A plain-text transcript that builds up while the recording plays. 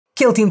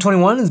Kill Team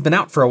 21 has been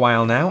out for a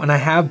while now, and I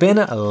have been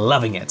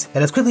loving it.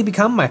 It has quickly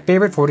become my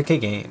favorite 40k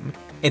game.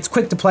 It's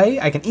quick to play,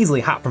 I can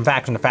easily hop from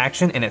faction to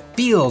faction, and it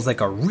feels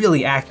like a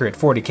really accurate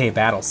 40k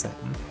battle sim.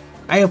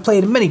 I have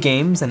played many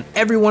games, and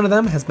every one of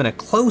them has been a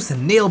close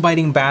and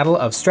nail-biting battle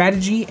of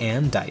strategy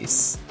and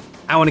dice.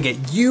 I want to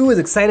get you as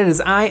excited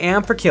as I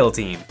am for Kill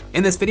Team.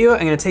 In this video,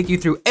 I'm going to take you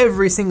through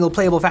every single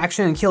playable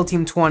faction in Kill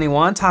Team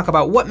 21, talk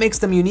about what makes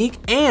them unique,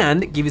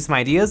 and give you some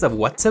ideas of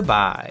what to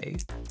buy.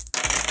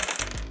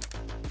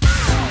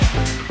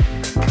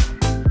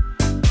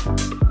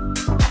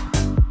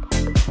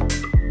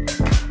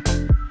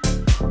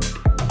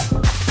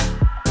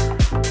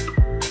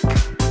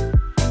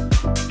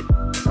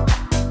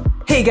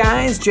 Hey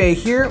guys, Jay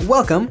here,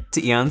 welcome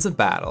to Eons of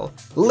Battle.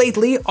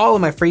 Lately, all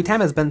of my free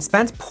time has been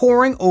spent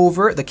poring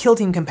over the Kill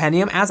Team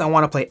Compendium as I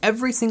want to play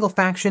every single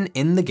faction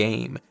in the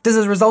game. This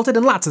has resulted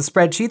in lots of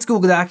spreadsheets,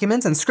 Google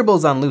documents, and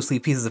scribbles on loose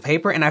leaf pieces of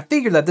paper, and I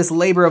figured that this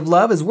labor of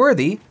love is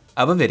worthy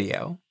of a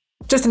video.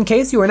 Just in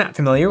case you are not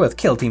familiar with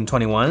Kill Team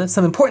 21,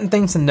 some important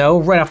things to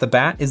know right off the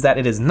bat is that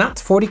it is not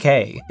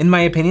 40k. In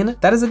my opinion,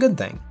 that is a good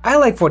thing. I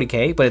like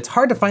 40k, but it's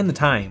hard to find the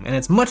time, and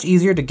it's much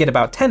easier to get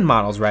about 10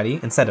 models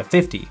ready instead of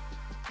 50.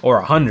 Or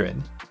 100.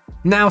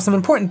 Now, some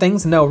important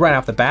things to know right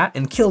off the bat,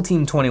 in Kill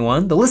Team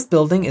 21, the list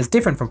building is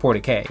different from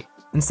 40k.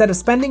 Instead of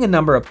spending a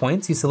number of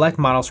points, you select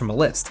models from a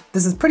list.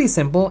 This is pretty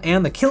simple,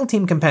 and the Kill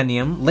Team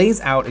Compendium lays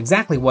out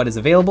exactly what is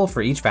available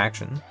for each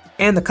faction.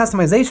 And the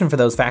customization for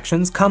those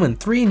factions come in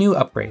 3 new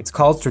upgrades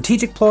called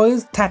Strategic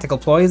Ploys, Tactical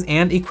Ploys,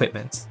 and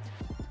Equipment.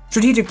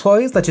 Strategic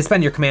Ploys let you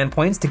spend your command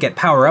points to get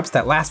power-ups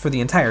that last for the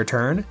entire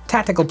turn.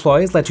 Tactical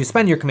Ploys let you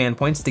spend your command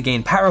points to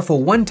gain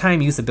powerful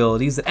one-time use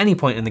abilities at any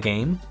point in the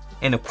game.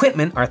 And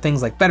equipment are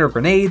things like better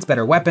grenades,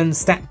 better weapons,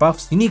 stat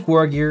buffs, unique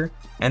war gear,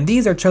 and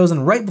these are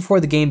chosen right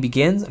before the game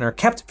begins and are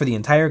kept for the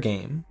entire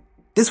game.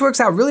 This works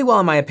out really well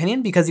in my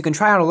opinion because you can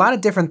try out a lot of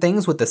different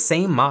things with the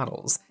same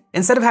models.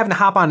 Instead of having to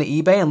hop onto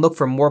eBay and look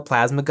for more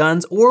plasma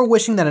guns or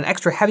wishing that an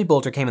extra heavy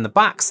bolter came in the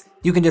box,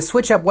 you can just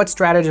switch up what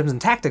stratagems and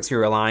tactics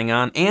you're relying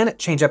on and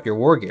change up your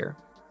war gear.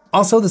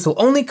 Also, this will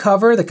only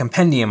cover the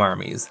Compendium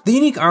armies. The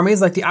unique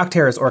armies like the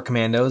Octeris Orc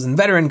Commandos and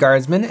Veteran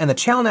Guardsmen and the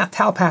Chalnath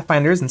Tal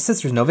Pathfinders and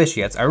Sisters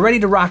Novitiates are ready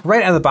to rock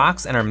right out of the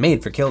box and are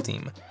made for Kill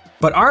Team,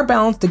 but are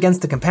balanced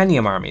against the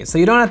Compendium armies, so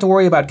you don't have to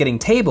worry about getting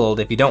tabled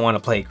if you don't want to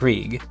play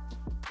Krieg.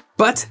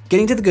 But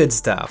getting to the good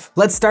stuff,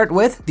 let's start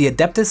with the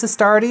Adeptus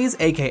Astartes,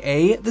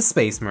 aka the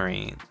Space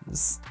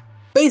Marines.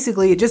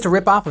 Basically, just a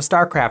ripoff of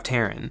StarCraft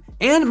Terran,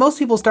 and most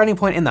people's starting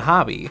point in the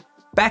hobby.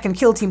 Back in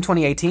Kill Team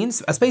 2018,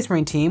 a Space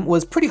Marine team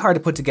was pretty hard to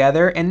put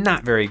together and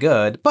not very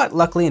good, but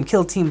luckily in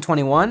Kill Team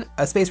 21,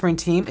 a Space Marine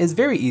team is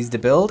very easy to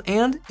build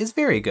and is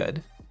very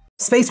good.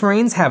 Space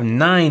Marines have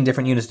 9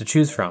 different units to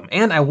choose from,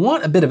 and I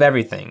want a bit of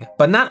everything,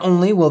 but not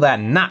only will that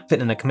not fit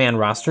in a command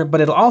roster,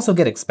 but it'll also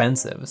get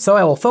expensive, so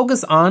I will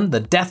focus on the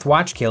Death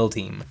Watch Kill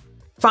Team.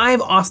 5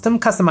 awesome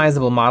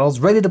customizable models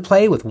ready to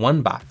play with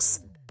 1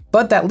 box.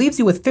 But that leaves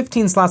you with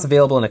 15 slots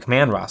available in a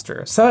command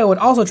roster, so I would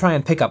also try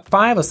and pick up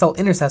 5 Assault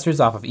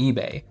Intercessors off of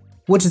eBay,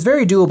 which is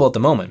very doable at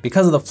the moment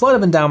because of the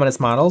flood of Indominus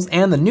models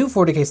and the new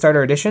 40k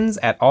starter editions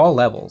at all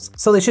levels,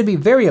 so they should be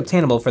very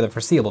obtainable for the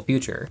foreseeable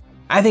future.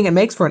 I think it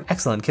makes for an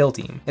excellent kill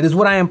team. It is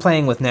what I am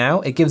playing with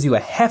now. It gives you a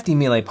hefty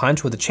melee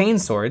punch with the chain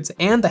swords,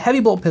 and the heavy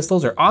bolt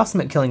pistols are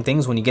awesome at killing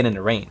things when you get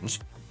into range.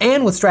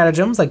 And with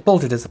stratagems like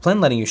Bolter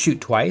Discipline letting you shoot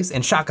twice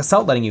and Shock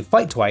Assault letting you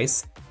fight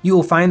twice, you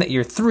will find that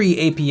your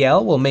 3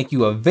 APL will make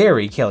you a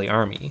very killy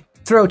army.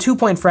 Throw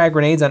 2-point frag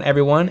grenades on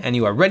everyone and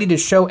you are ready to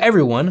show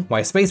everyone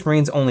why Space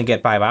Marines only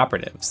get 5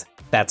 operatives.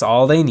 That's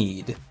all they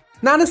need.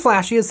 Not as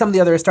flashy as some of the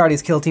other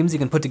Astartes kill teams you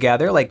can put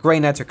together, like Grey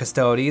Knights or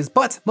Custodes,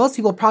 but most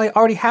people probably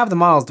already have the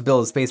models to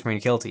build a Space Marine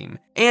kill team.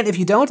 And if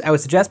you don't, I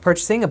would suggest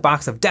purchasing a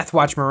box of Death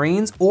Watch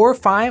Marines or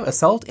 5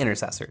 Assault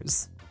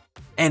Intercessors.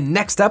 And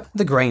next up,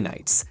 the Grey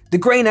Knights. The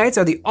Grey Knights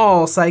are the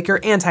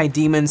all-psyker,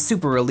 anti-demon,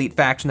 super elite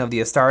faction of the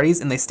Astartes,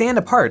 and they stand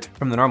apart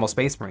from the normal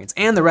Space Marines,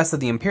 and the rest of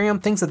the Imperium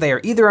thinks that they are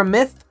either a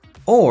myth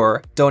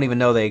or don't even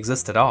know they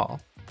exist at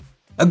all.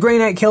 A Grey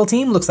Knight kill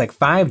team looks like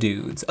 5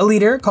 dudes, a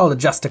leader called a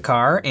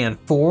Justicar, and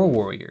 4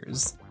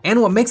 warriors.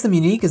 And what makes them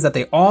unique is that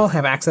they all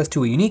have access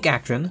to a unique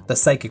action, the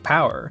Psychic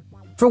Power.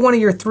 For one of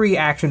your 3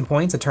 action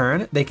points a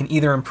turn, they can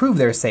either improve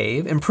their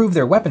save, improve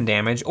their weapon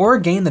damage, or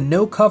gain the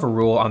no cover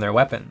rule on their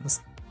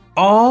weapons.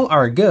 All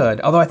are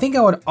good, although I think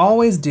I would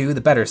always do the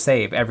better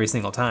save every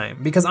single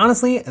time, because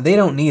honestly, they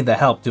don't need the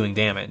help doing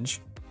damage.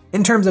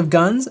 In terms of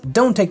guns,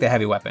 don't take the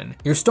heavy weapon.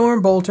 Your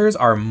Storm Bolters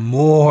are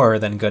more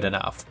than good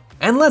enough.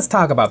 And let's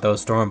talk about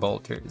those Storm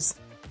Bolters.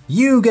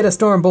 You get a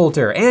Storm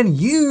Bolter, and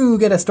you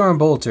get a Storm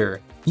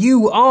Bolter.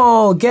 You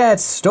all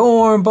get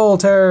Storm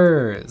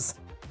Bolters!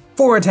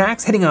 4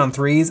 attacks hitting on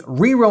 3s,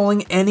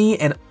 re-rolling any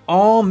and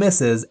all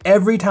misses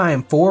every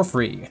time for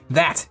free.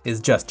 That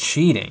is just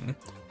cheating.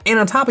 And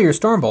on top of your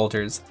Storm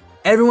Bolters,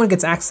 everyone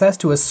gets access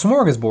to a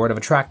smorgasbord of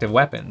attractive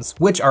weapons,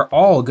 which are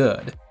all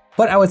good.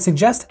 But I would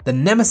suggest the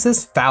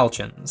Nemesis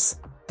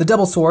Falchions. The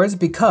double swords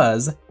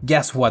because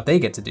guess what they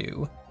get to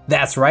do?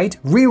 That's right,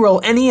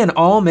 reroll any and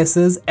all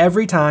misses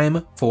every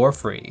time for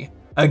free.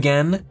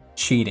 Again,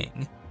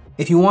 cheating.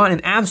 If you want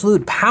an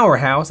absolute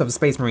powerhouse of a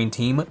Space Marine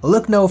team,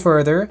 look no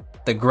further,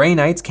 the Grey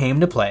Knights came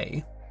to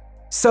play.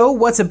 So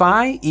what's to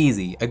buy?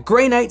 Easy, a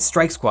Grey Knight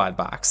Strike Squad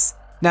box.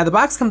 Now the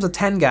box comes with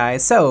 10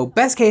 guys, so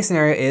best case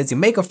scenario is you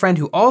make a friend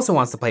who also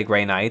wants to play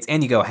Grey Knights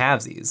and you go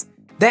halvesies.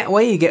 That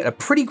way you get a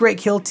pretty great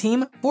kill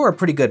team for a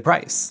pretty good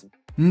price.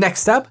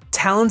 Next up,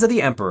 Talons of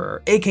the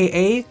Emperor,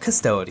 aka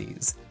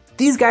Custodes.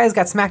 These guys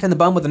got smacked in the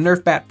bum with a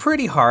nerf bat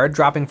pretty hard,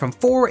 dropping from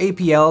 4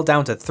 APL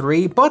down to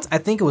 3, but I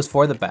think it was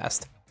for the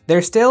best.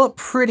 They're still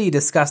pretty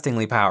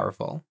disgustingly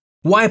powerful.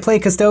 Why play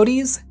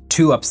Custodes?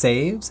 2-up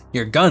saves,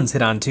 your guns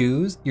hit on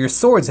 2s, your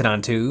swords hit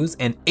on 2s,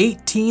 and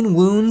 18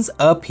 wounds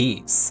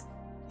apiece.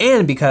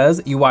 And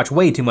because you watch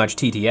way too much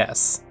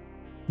TTS.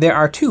 There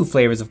are 2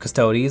 flavors of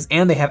Custodes,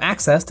 and they have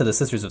access to the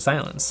Sisters of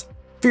Silence.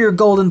 For your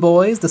golden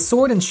boys, the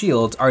sword and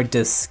shields are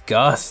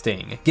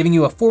disgusting, giving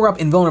you a 4-up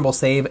invulnerable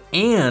save,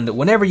 and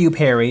whenever you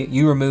parry,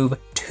 you remove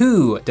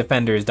 2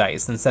 defender's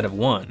dice instead of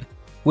 1,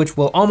 which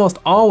will almost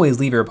always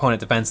leave your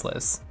opponent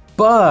defenseless.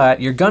 But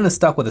your gun is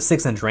stuck with a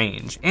 6-inch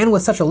range, and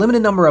with such a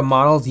limited number of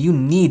models, you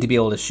need to be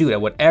able to shoot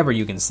at whatever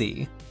you can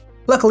see.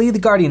 Luckily, the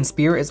Guardian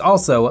Spear is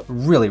also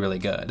really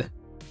good.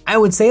 I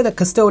would say that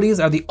Custodes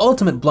are the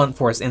ultimate blunt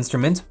force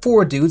instrument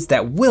for dudes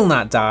that will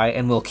not die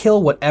and will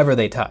kill whatever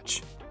they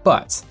touch.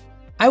 But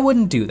I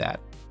wouldn't do that.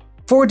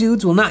 4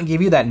 dudes will not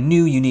give you that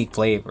new unique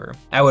flavor.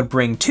 I would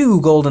bring 2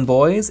 golden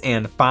boys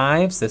and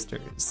 5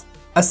 sisters.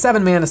 A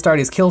 7-man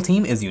Astartes kill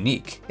team is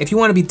unique. If you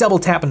want to be double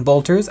tapping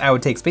bolters, I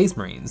would take Space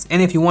Marines.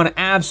 And if you want to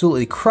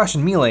absolutely crush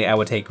in melee, I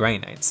would take Grey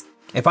Knights.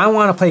 If I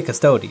want to play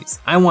Custodes,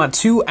 I want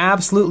 2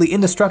 absolutely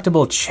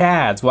indestructible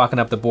chads walking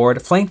up the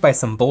board, flanked by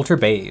some bolter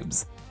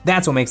babes.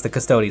 That's what makes the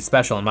Custodes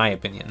special in my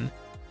opinion.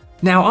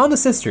 Now on the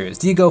sisters,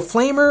 do you go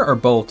Flamer or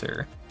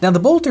Bolter? Now the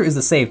Bolter is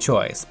the safe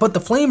choice, but the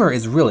Flamer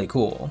is really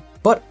cool.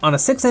 But on a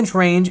 6-inch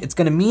range, it's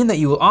going to mean that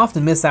you will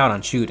often miss out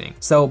on shooting,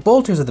 so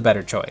Bolters are the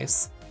better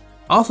choice.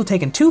 Also,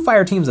 taking 2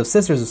 fire teams of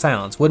Sisters of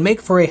Silence would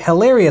make for a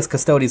hilarious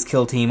Custodes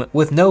kill team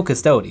with no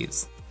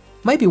Custodes.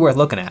 Might be worth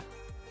looking at.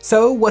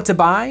 So what to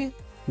buy?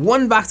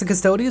 1 box of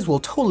Custodes will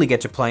totally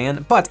get you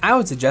playing, but I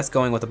would suggest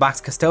going with a box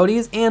of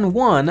Custodes and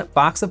 1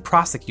 box of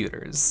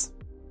Prosecutors.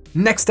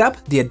 Next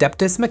up, the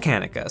Adeptus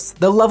Mechanicus,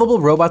 the lovable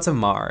robots of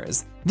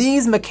Mars.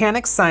 These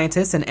mechanics,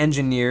 scientists, and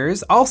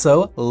engineers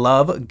also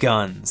love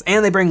guns,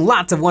 and they bring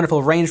lots of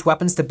wonderful ranged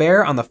weapons to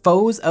bear on the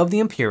foes of the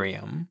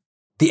Imperium.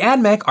 The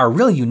AdMech are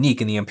really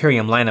unique in the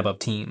Imperium lineup of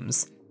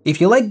teams.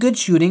 If you like good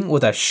shooting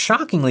with a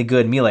shockingly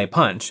good melee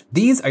punch,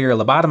 these are your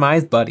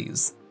lobotomized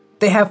buddies.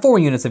 They have 4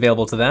 units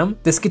available to them,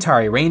 the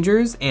Skitarii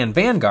Rangers and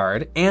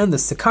Vanguard, and the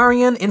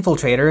Sicarian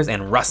Infiltrators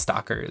and Rust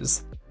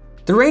Stalkers.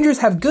 The Rangers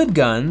have good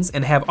guns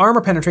and have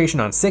armor penetration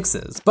on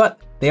 6s,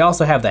 but they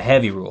also have the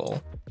heavy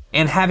rule.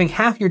 And having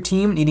half your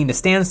team needing to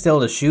stand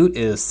still to shoot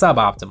is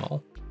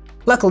suboptimal.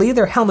 Luckily,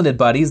 their helmeted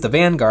buddies, the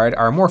Vanguard,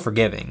 are more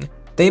forgiving.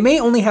 They may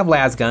only have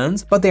las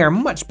guns, but they are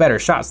much better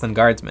shots than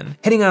guardsmen,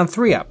 hitting on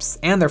 3-ups,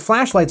 and their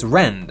flashlights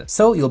rend,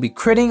 so you'll be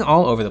critting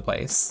all over the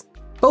place.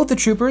 Both the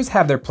troopers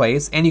have their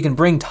place, and you can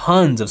bring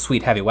tons of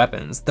sweet heavy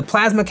weapons. The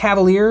Plasma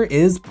Cavalier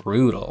is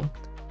brutal.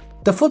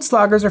 The foot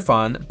sloggers are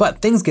fun,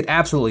 but things get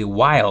absolutely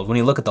wild when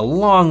you look at the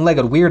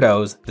long-legged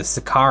weirdos, the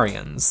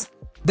Sicarians.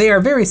 They are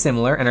very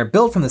similar and are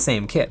built from the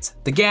same kit.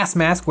 The gas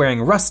mask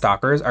wearing Rust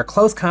Stalkers are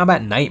close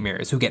combat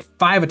nightmares who get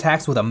 5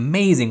 attacks with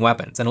amazing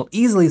weapons and will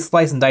easily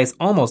slice and dice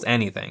almost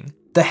anything.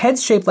 The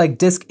heads shaped like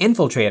disc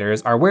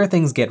infiltrators are where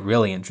things get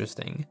really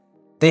interesting.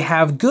 They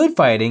have good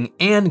fighting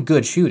and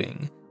good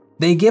shooting.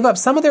 They give up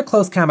some of their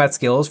close combat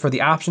skills for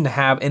the option to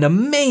have an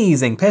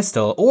amazing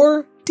pistol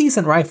or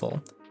decent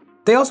rifle.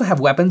 They also have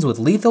weapons with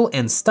lethal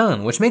and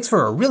stun, which makes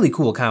for a really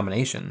cool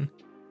combination.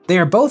 They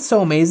are both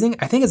so amazing,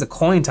 I think it's a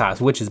coin toss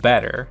which is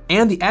better,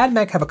 and the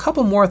AdMech have a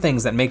couple more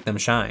things that make them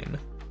shine.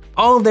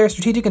 All of their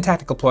strategic and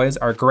tactical ploys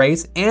are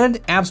great and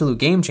absolute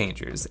game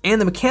changers, and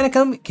the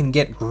Mechanicum can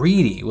get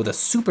greedy with a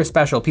super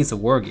special piece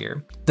of war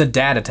gear, the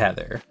Data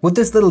Tether. With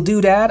this little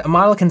doodad, a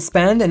model can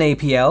spend an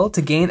APL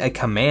to gain a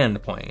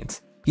command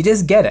point. You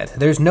just get it,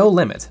 there's no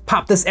limit.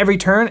 Pop this every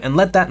turn and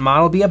let that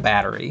model be a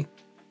battery.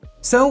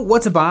 So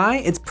what to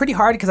buy? It's pretty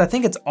hard because I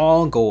think it's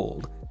all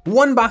gold.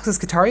 1 box of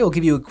Skitarii will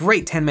give you a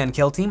great 10-man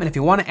kill team, and if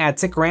you want to add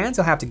Sicarans,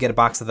 you'll have to get a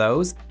box of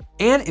those.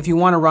 And if you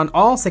want to run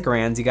all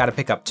Sicarans, you gotta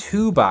pick up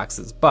 2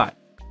 boxes, but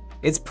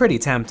it's pretty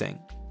tempting.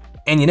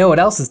 And you know what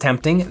else is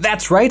tempting?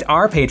 That's right,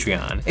 our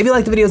Patreon. If you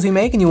like the videos we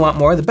make and you want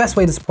more, the best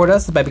way to support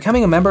us is by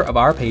becoming a member of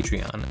our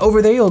Patreon.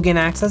 Over there, you'll gain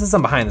access to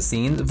some behind the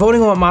scenes,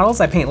 voting on what models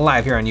I paint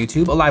live here on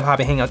YouTube, a live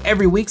hobby hangout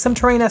every week, some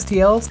terrain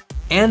STLs,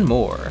 and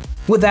more.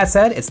 With that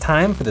said, it's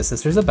time for the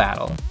Sisters of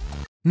Battle.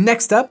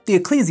 Next up, the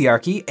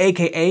Ecclesiarchy,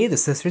 aka the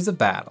Sisters of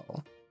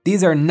Battle.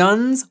 These are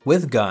nuns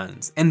with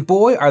guns, and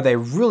boy are they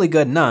really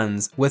good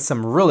nuns with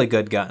some really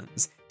good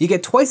guns. You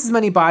get twice as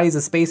many bodies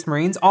as Space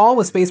Marines, all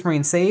with Space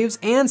Marine saves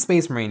and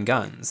Space Marine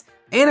guns.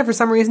 And if for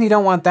some reason you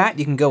don't want that,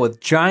 you can go with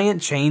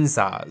giant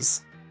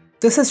chainsaws.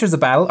 The Sisters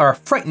of Battle are a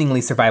frighteningly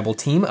survivable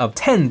team of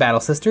 10 Battle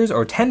Sisters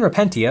or 10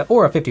 Repentia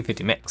or a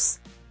 50-50 mix.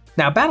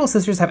 Now, Battle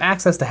Sisters have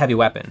access to heavy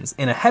weapons,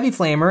 in a heavy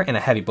flamer and a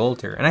heavy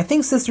bolter, and I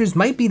think Sisters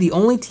might be the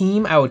only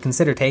team I would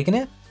consider taking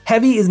it.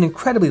 Heavy is an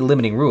incredibly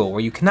limiting rule where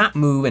you cannot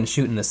move and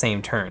shoot in the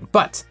same turn,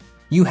 but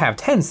you have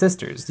 10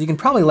 Sisters, you can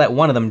probably let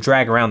one of them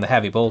drag around the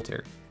heavy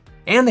bolter.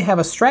 And they have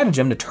a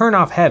stratagem to turn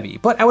off heavy,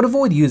 but I would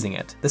avoid using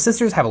it. The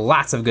Sisters have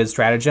lots of good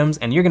stratagems,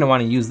 and you're going to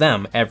want to use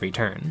them every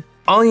turn.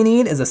 All you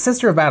need is a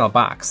Sister of Battle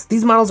box.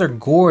 These models are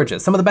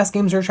gorgeous, some of the best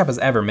Games Workshop has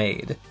ever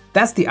made.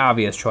 That's the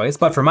obvious choice,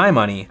 but for my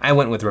money, I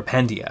went with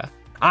Repentia.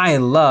 I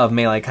love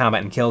melee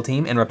combat and kill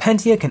team, and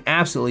Repentia can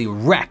absolutely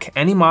wreck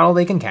any model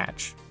they can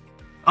catch.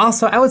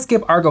 Also, I would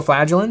skip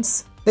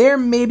Argoflagellants. They're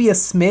maybe a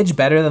smidge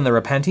better than the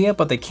Repentia,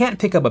 but they can't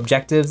pick up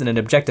objectives in an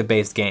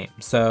objective-based game,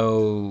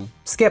 so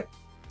skip.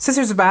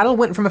 Sisters of Battle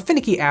went from a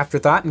finicky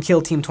afterthought in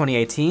Kill Team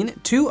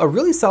 2018 to a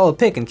really solid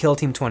pick in Kill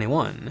Team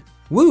 21.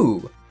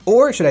 Woo!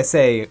 Or should I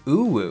say,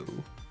 ooh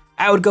woo.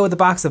 I would go with a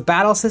box of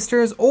Battle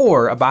Sisters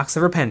or a box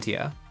of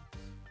Repentia.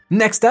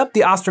 Next up,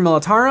 the Astra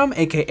Militarum,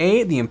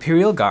 aka the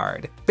Imperial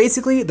Guard.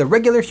 Basically, the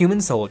regular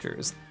human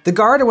soldiers. The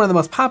Guard are one of the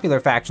most popular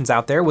factions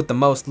out there with the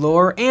most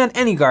lore, and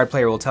any Guard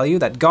player will tell you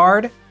that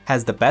Guard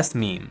has the best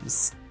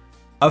memes.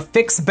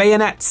 Affix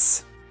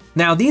bayonets!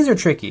 Now these are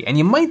tricky, and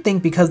you might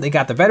think because they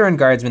got the Veteran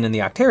Guardsmen in the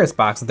Octeris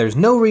box that there's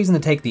no reason to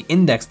take the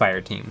Index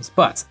Fire teams,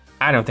 but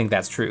I don't think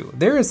that's true.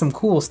 There is some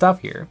cool stuff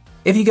here.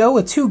 If you go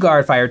with 2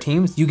 Guard Fire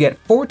teams, you get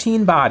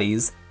 14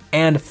 bodies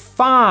and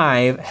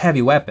 5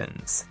 heavy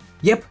weapons.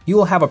 Yep, you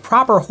will have a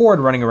proper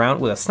horde running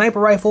around with a sniper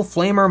rifle,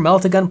 flamer,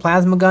 melta-gun,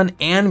 plasma gun,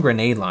 and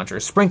grenade launcher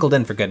sprinkled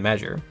in for good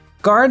measure.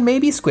 Guard may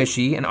be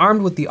squishy and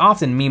armed with the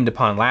often memed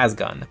upon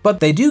lasgun, but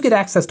they do get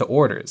access to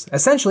orders.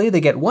 Essentially, they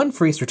get 1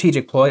 free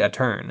strategic ploy a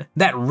turn.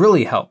 That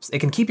really helps. It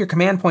can keep your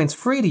command points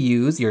free to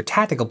use your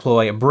tactical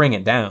ploy Bring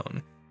It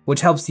Down,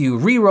 which helps you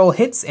re-roll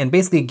hits and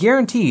basically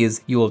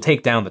guarantees you will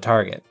take down the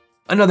target.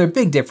 Another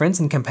big difference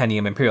in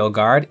Compendium Imperial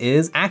Guard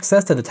is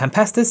access to the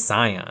Tempestus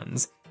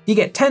Scions. You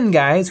get 10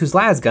 guys whose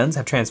lasguns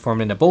have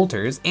transformed into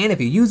bolters, and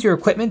if you use your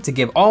equipment to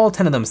give all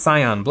 10 of them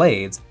Scion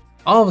blades,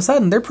 all of a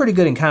sudden they're pretty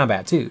good in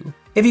combat too.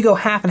 If you go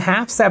half and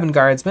half, 7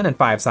 guardsmen and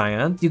 5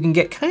 scions, you can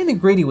get kinda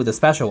greedy with the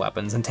special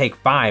weapons and take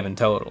 5 in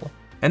total.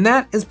 And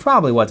that is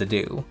probably what to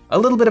do. A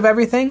little bit of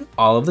everything,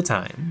 all of the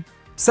time.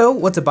 So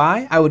what to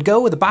buy? I would go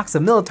with a box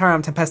of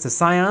Militarum Tempestus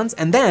Scions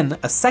and then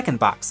a second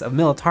box of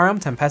Militarum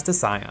Tempestus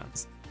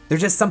Scions.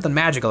 There's just something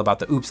magical about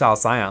the Oops All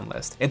Scion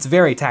list. It's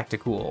very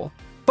tactical.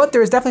 But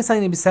there is definitely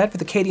something to be said for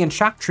the Cadian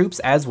shock troops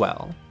as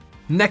well.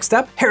 Next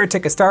up,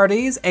 Heretic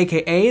Astartes,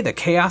 aka the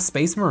Chaos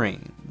Space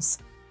Marines.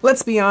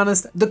 Let's be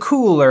honest, the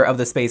cooler of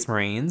the Space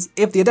Marines.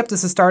 If the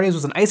Adeptus Astartes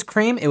was an ice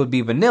cream, it would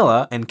be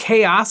vanilla, and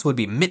Chaos would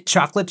be mint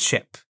chocolate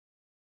chip.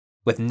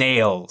 With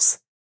nails.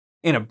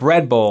 In a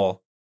bread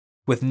bowl.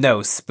 With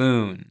no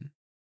spoon.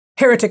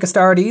 Heretic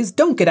Astartes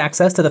don't get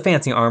access to the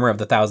fancy armor of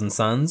the Thousand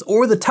Suns,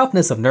 or the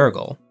toughness of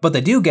Nurgle, but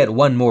they do get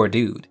 1 more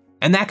dude,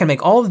 and that can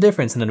make all the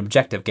difference in an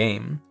objective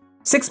game.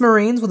 6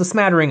 Marines with a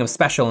smattering of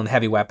special and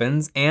heavy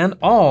weapons, and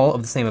all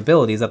of the same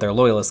abilities that their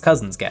loyalist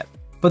cousins get.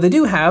 But they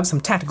do have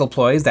some tactical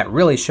ploys that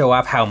really show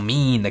off how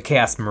mean the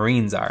Chaos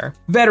Marines are.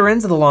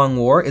 Veterans of the Long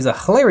War is a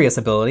hilarious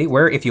ability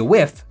where if you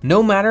whiff,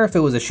 no matter if it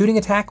was a shooting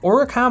attack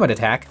or a combat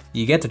attack,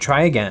 you get to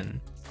try again.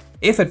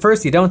 If at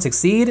first you don't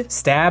succeed,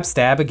 stab,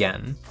 stab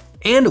again.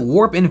 And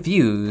Warp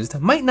Infused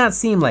might not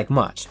seem like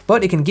much,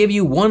 but it can give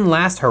you 1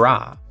 last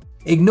hurrah.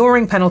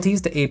 Ignoring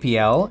penalties to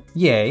APL,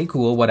 yay,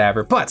 cool,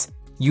 whatever, but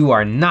you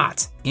are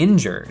not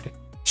injured.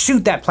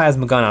 Shoot that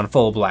plasma gun on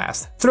full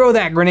blast. Throw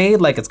that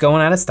grenade like it's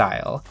going out of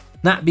style.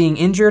 Not being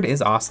injured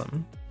is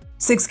awesome.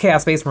 6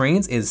 Chaos Space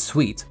Marines is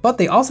sweet, but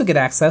they also get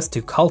access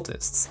to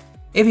cultists.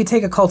 If you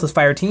take a cultist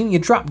fire team, you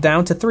drop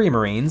down to 3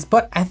 Marines,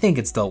 but I think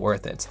it's still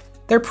worth it.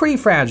 They're pretty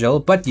fragile,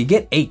 but you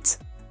get 8.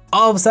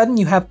 All of a sudden,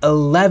 you have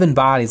 11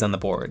 bodies on the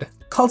board.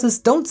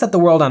 Cultists don't set the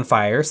world on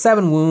fire,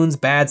 7 wounds,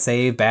 bad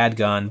save, bad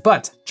gun,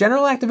 but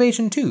general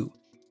activation 2.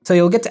 So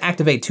you'll get to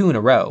activate 2 in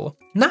a row.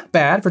 Not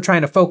bad for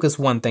trying to focus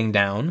one thing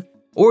down,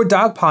 or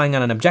dogpawing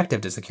on an objective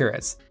to secure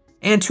it.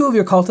 And 2 of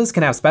your cultists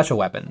can have special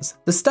weapons.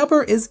 The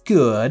stubber is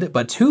good,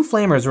 but 2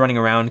 flamers running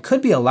around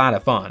could be a lot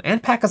of fun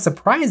and pack a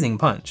surprising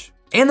punch.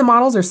 And the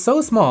models are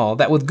so small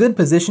that with good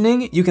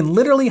positioning, you can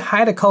literally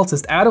hide a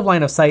cultist out of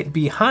line of sight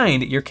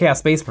behind your Chaos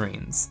Space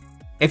Marines.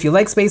 If you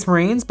like Space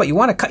Marines, but you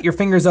want to cut your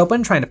fingers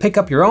open trying to pick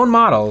up your own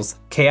models,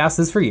 Chaos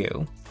is for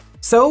you.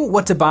 So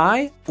what to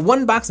buy?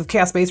 1 box of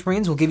Chaos Space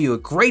Marines will give you a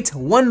great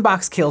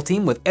 1-box kill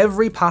team with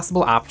every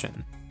possible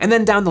option. And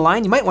then down the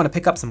line, you might want to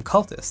pick up some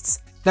cultists.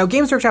 Now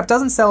Games Workshop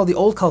doesn't sell the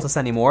old cultists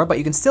anymore, but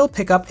you can still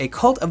pick up a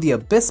Cult of the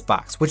Abyss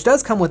box, which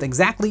does come with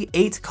exactly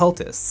 8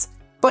 cultists.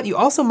 But you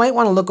also might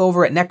want to look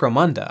over at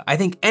Necromunda. I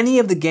think any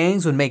of the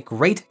gangs would make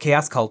great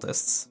Chaos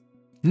cultists.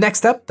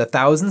 Next up, the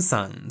Thousand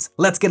Suns.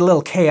 Let's get a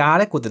little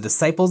chaotic with the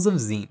Disciples of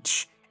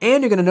Tzeentch.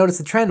 And you're going to notice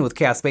a trend with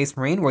Chaos Space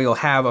Marine where you'll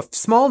have a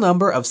small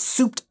number of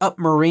souped up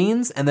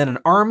Marines and then an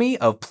army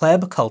of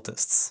pleb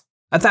cultists.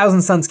 A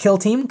Thousand Suns kill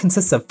team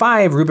consists of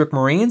 5 Rubric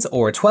Marines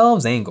or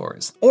 12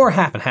 Zangors, or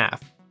half and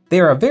half. They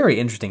are a very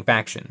interesting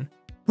faction.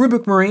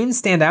 Rubric Marines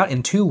stand out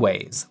in two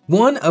ways.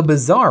 One, a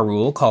bizarre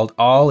rule called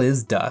All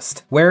is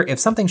Dust, where if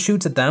something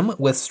shoots at them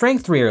with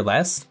strength 3 or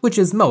less, which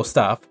is most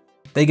stuff,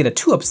 they get a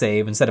 2-up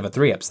save instead of a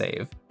 3-up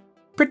save.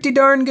 Pretty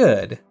darn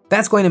good.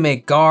 That's going to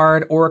make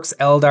Guard, Orcs,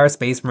 Eldar,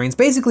 Space Marines,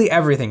 basically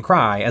everything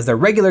cry as their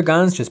regular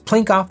guns just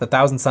plink off the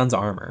Thousand Suns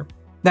armor.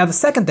 Now the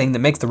second thing that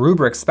makes the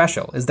rubric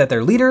special is that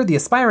their leader, the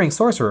Aspiring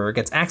Sorcerer,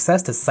 gets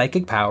access to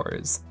psychic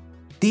powers.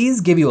 These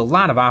give you a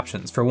lot of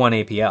options for one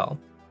APL.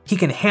 He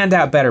can hand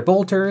out better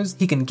bolters,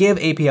 he can give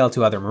APL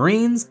to other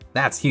Marines,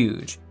 that's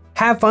huge.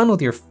 Have fun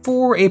with your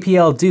 4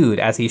 APL dude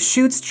as he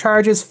shoots,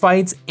 charges,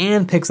 fights,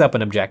 and picks up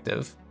an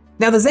objective.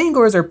 Now the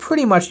Zangors are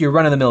pretty much your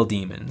run-of-the-mill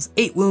demons,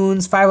 8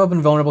 wounds, 5-up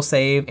invulnerable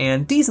save,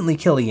 and decently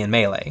killy in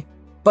melee.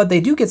 But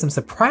they do get some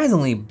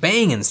surprisingly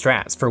bangin'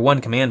 strats for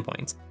 1 command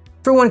point.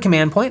 For 1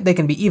 command point, they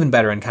can be even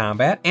better in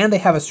combat, and they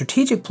have a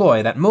strategic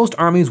ploy that most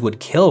armies would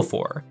kill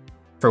for.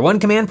 For 1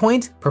 command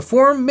point,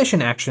 perform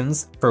mission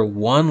actions for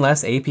 1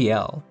 less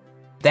APL.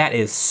 That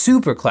is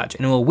super clutch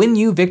and will win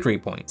you victory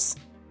points.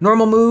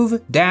 Normal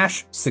move,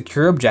 dash,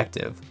 secure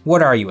objective.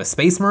 What are you, a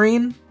Space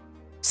Marine?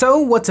 So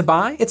what to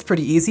buy? It's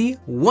pretty easy.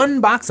 1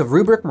 box of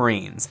Rubric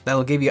Marines.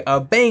 That'll give you a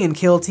bang and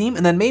kill team,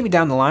 and then maybe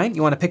down the line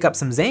you want to pick up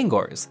some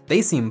Zangors.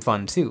 They seem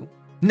fun too.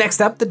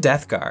 Next up, the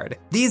Death Guard.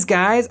 These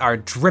guys are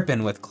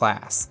dripping with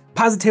class,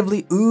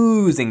 positively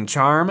oozing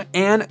charm,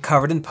 and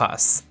covered in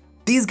pus.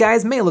 These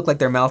guys may look like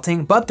they're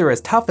melting, but they're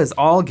as tough as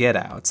all get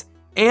out.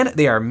 And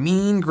they are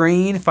mean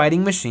green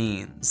fighting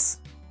machines.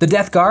 The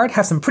Death Guard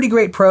have some pretty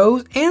great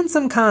pros and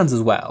some cons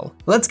as well.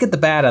 Let's get the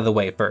bad out of the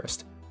way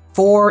first.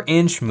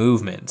 4-inch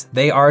movement.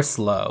 They are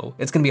slow.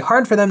 It's gonna be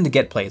hard for them to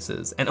get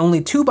places, and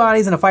only 2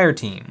 bodies in a fire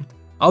team.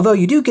 Although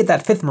you do get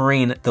that 5th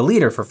Marine, the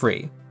leader, for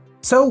free.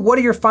 So what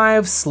are your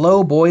 5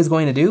 slow boys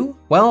going to do?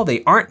 Well,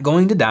 they aren't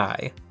going to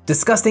die.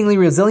 Disgustingly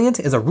Resilient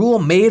is a rule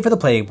made for the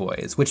Plague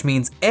Boys, which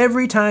means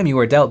every time you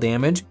are dealt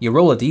damage, you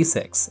roll a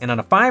d6, and on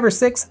a 5 or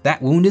 6,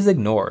 that wound is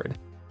ignored.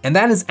 And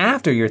that is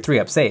after your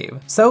 3-up save,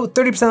 so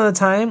 30% of the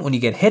time when you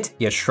get hit,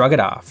 you shrug it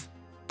off.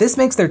 This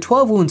makes their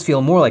 12 wounds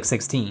feel more like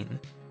 16.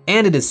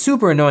 And it is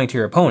super annoying to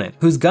your opponent,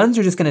 whose guns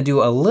are just gonna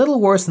do a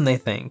little worse than they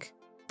think.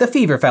 The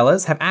Fever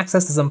fellas have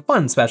access to some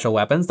fun special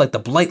weapons like the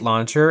Blight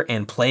Launcher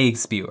and Plague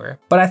Spewer,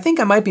 but I think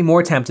I might be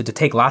more tempted to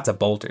take lots of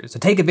bolters to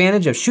take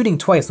advantage of shooting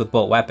twice with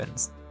bolt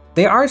weapons.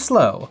 They are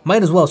slow,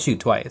 might as well shoot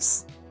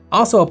twice.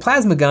 Also, a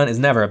plasma gun is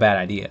never a bad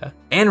idea.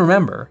 And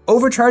remember,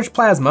 overcharged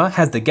plasma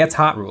has the Gets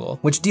Hot rule,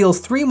 which deals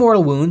 3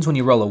 mortal wounds when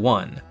you roll a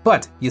 1,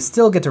 but you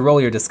still get to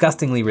roll your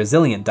disgustingly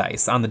resilient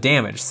dice on the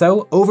damage,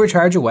 so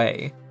overcharge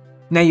away.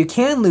 Now you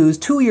can lose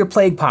 2 of your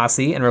Plague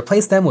Posse and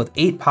replace them with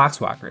 8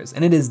 Poxwalkers,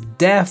 and it is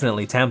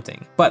definitely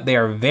tempting, but they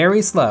are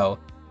very slow,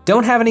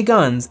 don't have any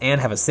guns,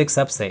 and have a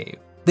 6-up save.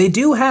 They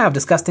do have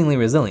Disgustingly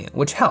Resilient,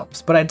 which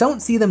helps, but I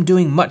don't see them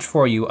doing much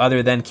for you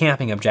other than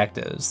camping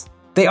objectives.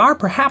 They are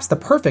perhaps the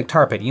perfect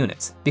tar pit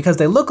unit, because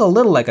they look a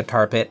little like a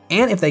tar pit,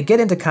 and if they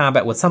get into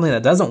combat with something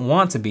that doesn't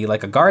want to be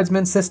like a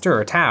Guardsman, Sister,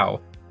 or Tau,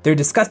 their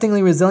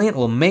Disgustingly Resilient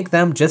will make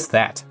them just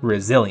that,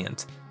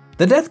 resilient.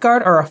 The Death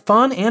Guard are a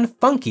fun and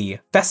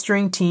funky,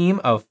 festering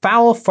team of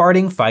foul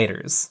farting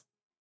fighters.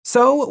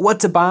 So what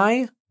to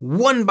buy?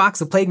 1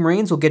 box of Plague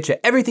Marines will get you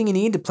everything you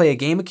need to play a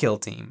game of Kill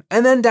Team,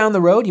 and then down the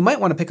road you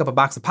might want to pick up a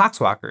box of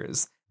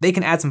Poxwalkers. They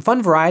can add some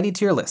fun variety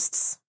to your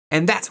lists.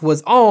 And that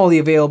was all the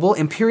available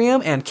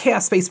Imperium and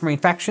Chaos Space Marine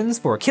factions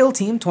for Kill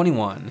Team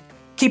 21.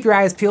 Keep your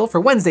eyes peeled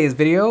for Wednesday's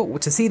video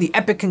to see the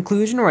epic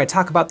conclusion where I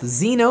talk about the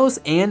Xenos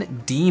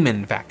and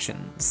Demon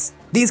factions.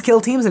 These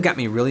kill teams have got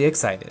me really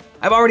excited.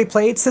 I've already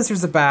played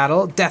Sisters of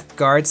Battle, Death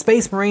Guard,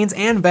 Space Marines,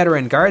 and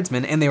Veteran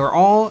Guardsmen, and they were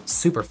all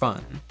super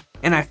fun.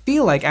 And I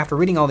feel like after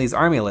reading all these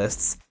army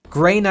lists,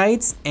 Grey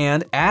Knights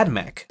and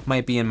AdMech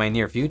might be in my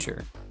near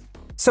future.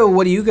 So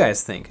what do you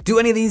guys think? Do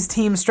any of these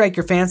teams strike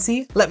your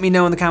fancy? Let me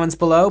know in the comments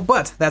below,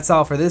 but that's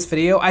all for this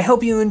video. I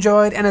hope you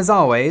enjoyed, and as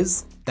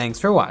always, thanks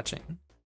for watching.